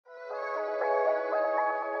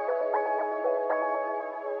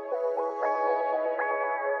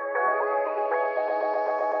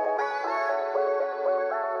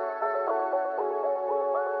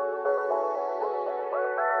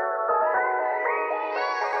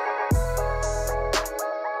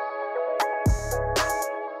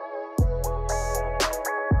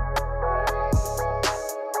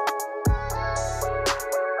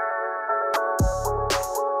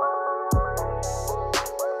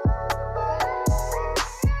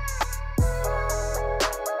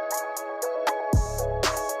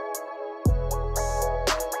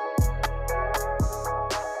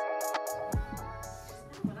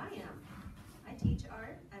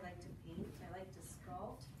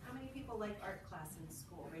like art class in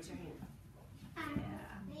school? Raise your hand.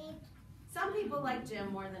 Yeah. Some people like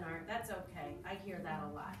gym more than art. That's okay. I hear that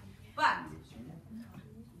a lot. But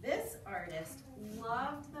this artist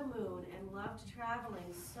loved the moon and loved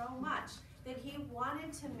traveling so much that he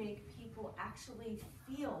wanted to make people actually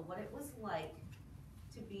feel what it was like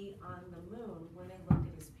to be on the moon when they looked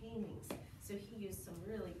at his paintings. So he used some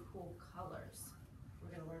really cool colors.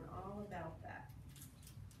 We're going to learn all about that.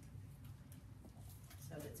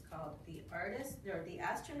 So it's called The Artist, or The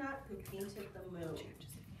Astronaut Who Painted the Moon.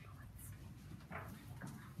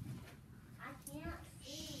 I can't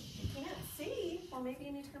see. You can't see? Well, maybe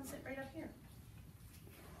you need to come sit right up here.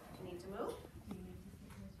 Do you need to move?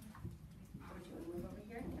 Or do you want to move over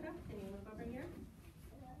here, kiddo? Can you move over here?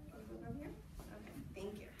 Can you move over here? Okay,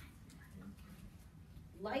 thank you.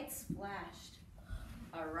 Lights flashed.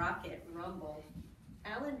 A rocket rumbled.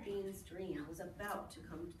 Alan Bean's dream was about to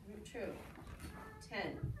come true.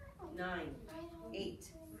 10, 9,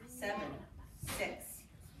 8, 7, 6,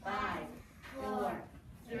 5, 4,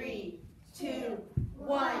 3, 2,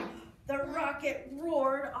 1. The rocket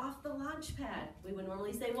roared off the launch pad. We would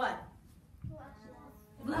normally say what?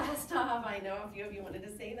 Blast off. I know a few of you wanted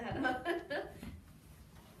to say that.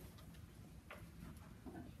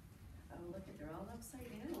 Oh, look at, they're all upside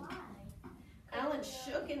down. Alan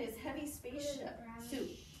shook in his heavy spaceship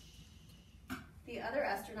suit. The other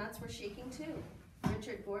astronauts were shaking too.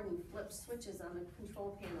 Richard Gordon flipped switches on the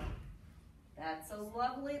control panel. That's a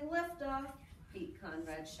lovely liftoff, Pete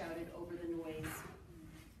Conrad shouted over the noise.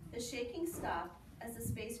 The shaking stopped as the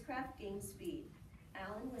spacecraft gained speed.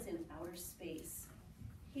 Alan was in outer space.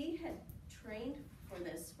 He had trained for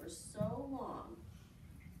this for so long.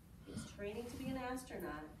 He was training to be an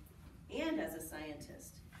astronaut and as a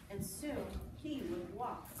scientist. And soon he would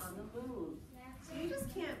walk on the moon. So you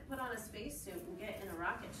just can't put on a spacesuit and get in a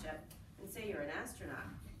rocket ship and say you're an astronaut.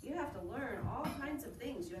 You have to learn all kinds of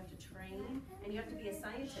things. You have to train, and you have to be a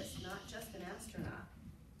scientist, not just an astronaut.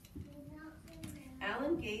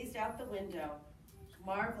 Alan gazed out the window,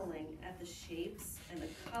 marveling at the shapes and the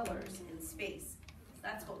colors in space.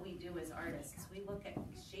 That's what we do as artists. We look at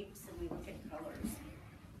shapes and we look at colors.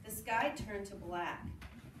 The sky turned to black.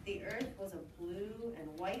 The earth was a blue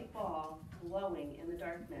and white ball glowing in the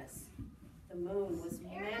darkness. The moon was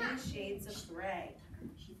many shades of gray.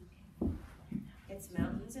 Its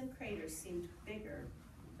mountains and craters seemed bigger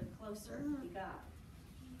the closer he got.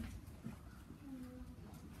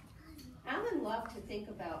 Alan loved to think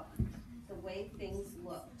about the way things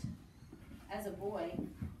looked. As a boy,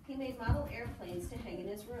 he made model airplanes to hang in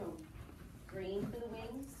his room. Green for the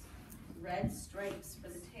wings, red stripes for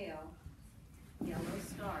the tail, yellow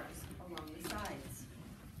stars along the sides.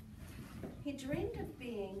 He dreamed of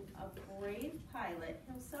being a brave pilot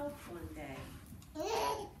himself one day.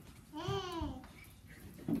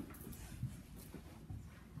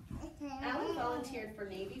 Alan volunteered for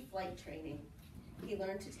Navy flight training. He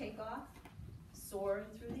learned to take off, soar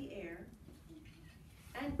through the air,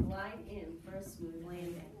 and glide in for a smooth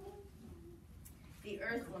landing. The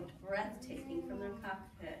earth looked breathtaking from their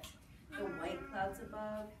cockpit. The white clouds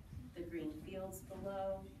above, the green fields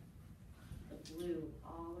below, the blue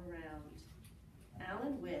all around.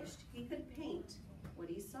 Alan wished he could paint what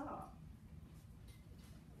he saw.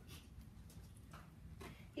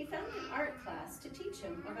 He found an art class to teach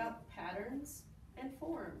him about patterns and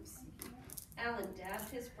forms. Alan dabbed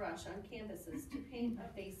his brush on canvases to paint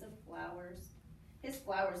a vase of flowers. His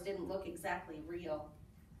flowers didn't look exactly real,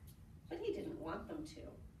 but he didn't want them to.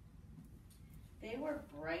 They were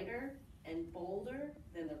brighter and bolder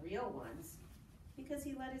than the real ones because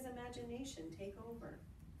he let his imagination take over.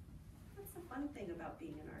 That's the fun thing about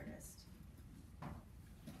being an artist.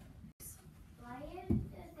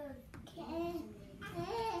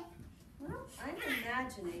 Well, I'm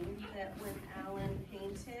imagining that when Alan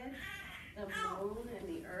painted the moon and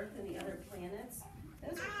the earth and the other planets,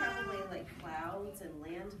 those are probably like clouds and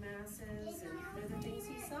land masses, and they're the things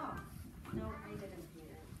he saw. No, I didn't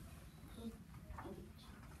paint it.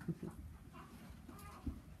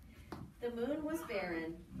 The moon was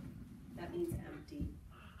barren, that means empty,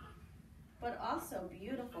 but also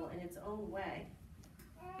beautiful in its own way.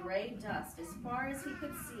 Gray dust as far as he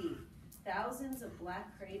could see, thousands of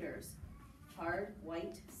black craters, hard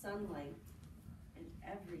white sunlight, and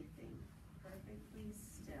everything perfectly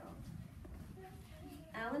still.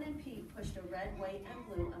 Alan and Pete pushed a red, white, and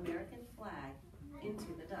blue American flag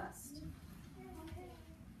into the dust.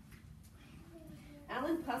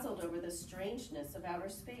 Alan puzzled over the strangeness of outer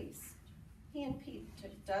space. He and Pete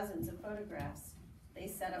took dozens of photographs. They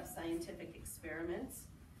set up scientific experiments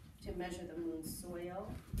to measure the moon's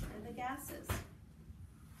soil and the gases.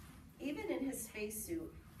 Even in his his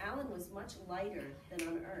spacesuit, Alan was much lighter than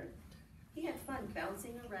on Earth. He had fun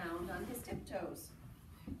bouncing around on his tiptoes.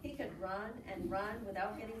 He could run and run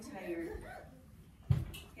without getting tired.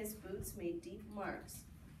 His boots made deep marks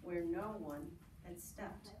where no one had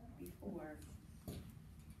stepped before.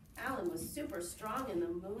 Alan was super strong in the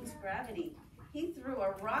moon's gravity. He threw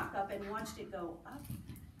a rock up and watched it go up,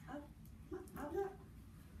 up, up, up.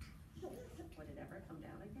 Would it ever come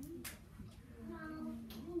down again? Oh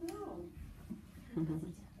no.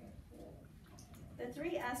 The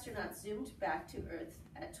three astronauts zoomed back to Earth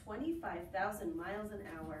at 25,000 miles an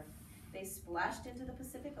hour. They splashed into the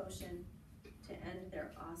Pacific Ocean to end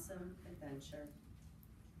their awesome adventure.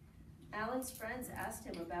 Alan's friends asked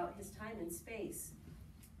him about his time in space.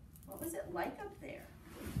 What was it like up there?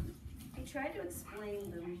 He tried to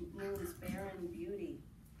explain the moon's barren beauty,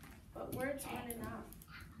 but words weren't enough.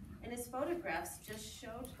 And his photographs just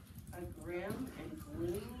showed a grim and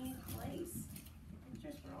gloomy place. The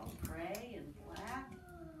pictures were all gray and black.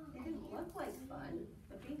 They didn't look like fun,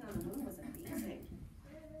 but being on the moon was amazing.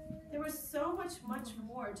 There was so much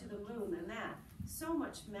more to the moon than that. So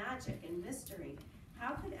much magic and mystery.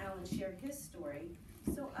 How could Alan share his story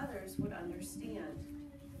so others would understand?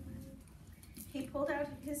 He pulled out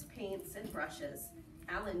his paints and brushes.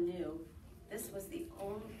 Alan knew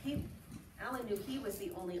he was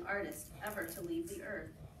the only artist ever to leave the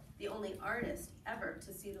Earth, the only artist ever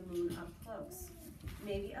to see the moon up close.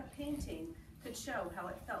 Maybe a painting could show how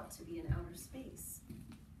it felt to be in outer space.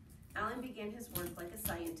 Alan began his work like a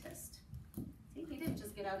scientist. See, he didn't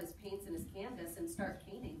just get out his paints and his canvas and start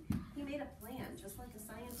painting. He made a plan, just like a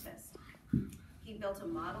scientist. He built a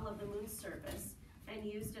model of the moon's surface and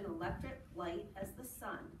used an electric light as the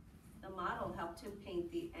sun. The model helped him paint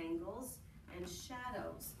the angles and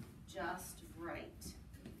shadows just right.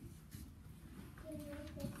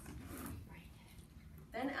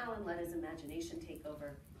 Then Alan let his imagination take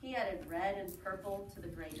over. He added red and purple to the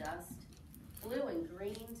gray dust, blue and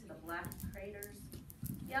green to the black craters,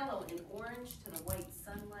 yellow and orange to the white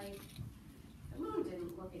sunlight. The moon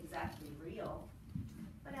didn't look exactly real,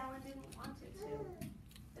 but Alan didn't want it to.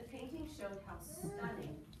 The painting showed how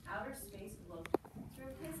stunning outer space looked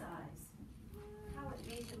through his eyes, how it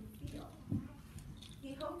made him feel.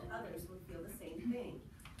 He hoped others would feel the same thing,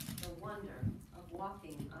 the wonder of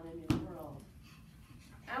walking on a new world.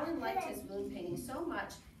 Alan liked his moon painting so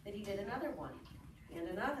much that he did another one, and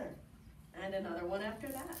another one after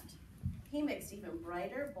that. He mixed even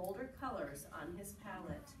brighter, bolder colors on his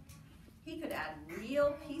palette. He could add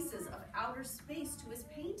real pieces of outer space to his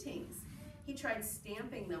paintings. He tried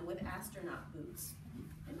stamping them with astronaut boots.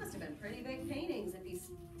 It must have been pretty big paintings if he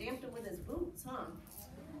stamped them with his boots, huh?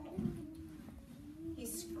 He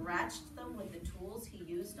scratched them with the tools he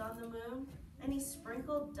used on the moon, and he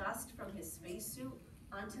sprinkled dust from his spacesuit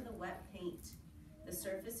onto the wet paint. The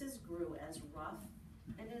surfaces grew as rough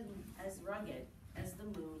and as rugged as the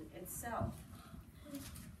moon itself.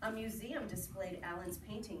 A museum displayed Alan's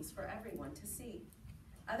paintings for everyone to see.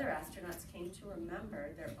 Other astronauts came to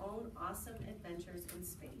remember their own awesome adventures in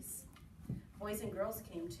space. Boys and girls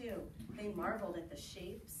came too. They marveled at the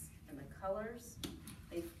shapes and the colors.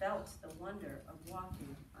 They felt the wonder of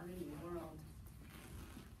walking on a new world.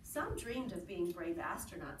 Some dreamed of being brave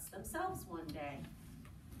astronauts themselves one day.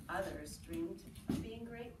 Others dreamed of being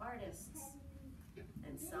great artists.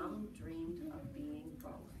 And some dreamed of being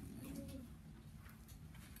both.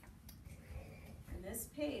 And this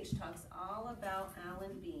page talks all about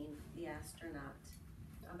Alan Bean, the astronaut,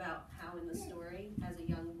 about how in the story, as a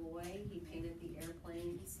young boy, he painted the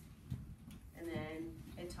airplanes. And then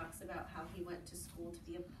it talks about how he went to school to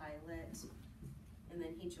be a pilot. And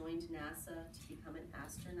then he joined NASA to become an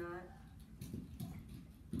astronaut.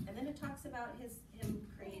 And then it talks about him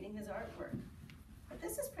creating his artwork. But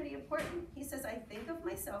this is pretty important. He says, I think of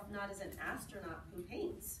myself not as an astronaut who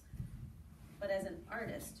paints, but as an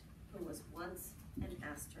artist who was once an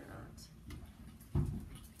astronaut.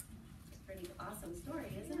 It's a pretty awesome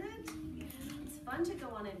story, isn't it? It's fun to go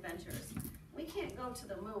on adventures. We can't go to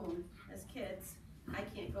the moon as kids. I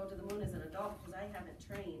can't go to the moon as an adult because I haven't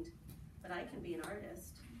trained, but I can be an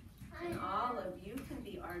artist. And all of you can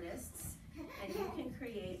be artists, and you can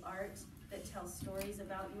create art that tells stories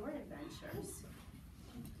about your adventures.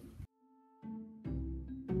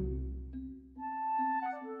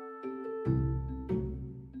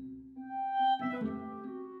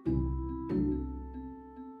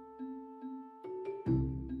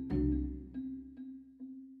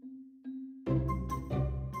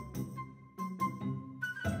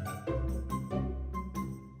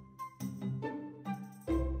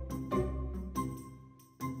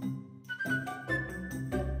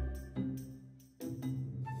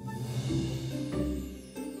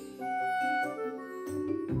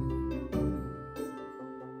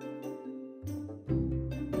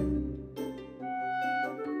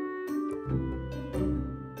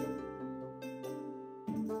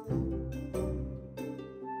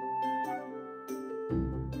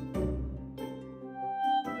 Bye.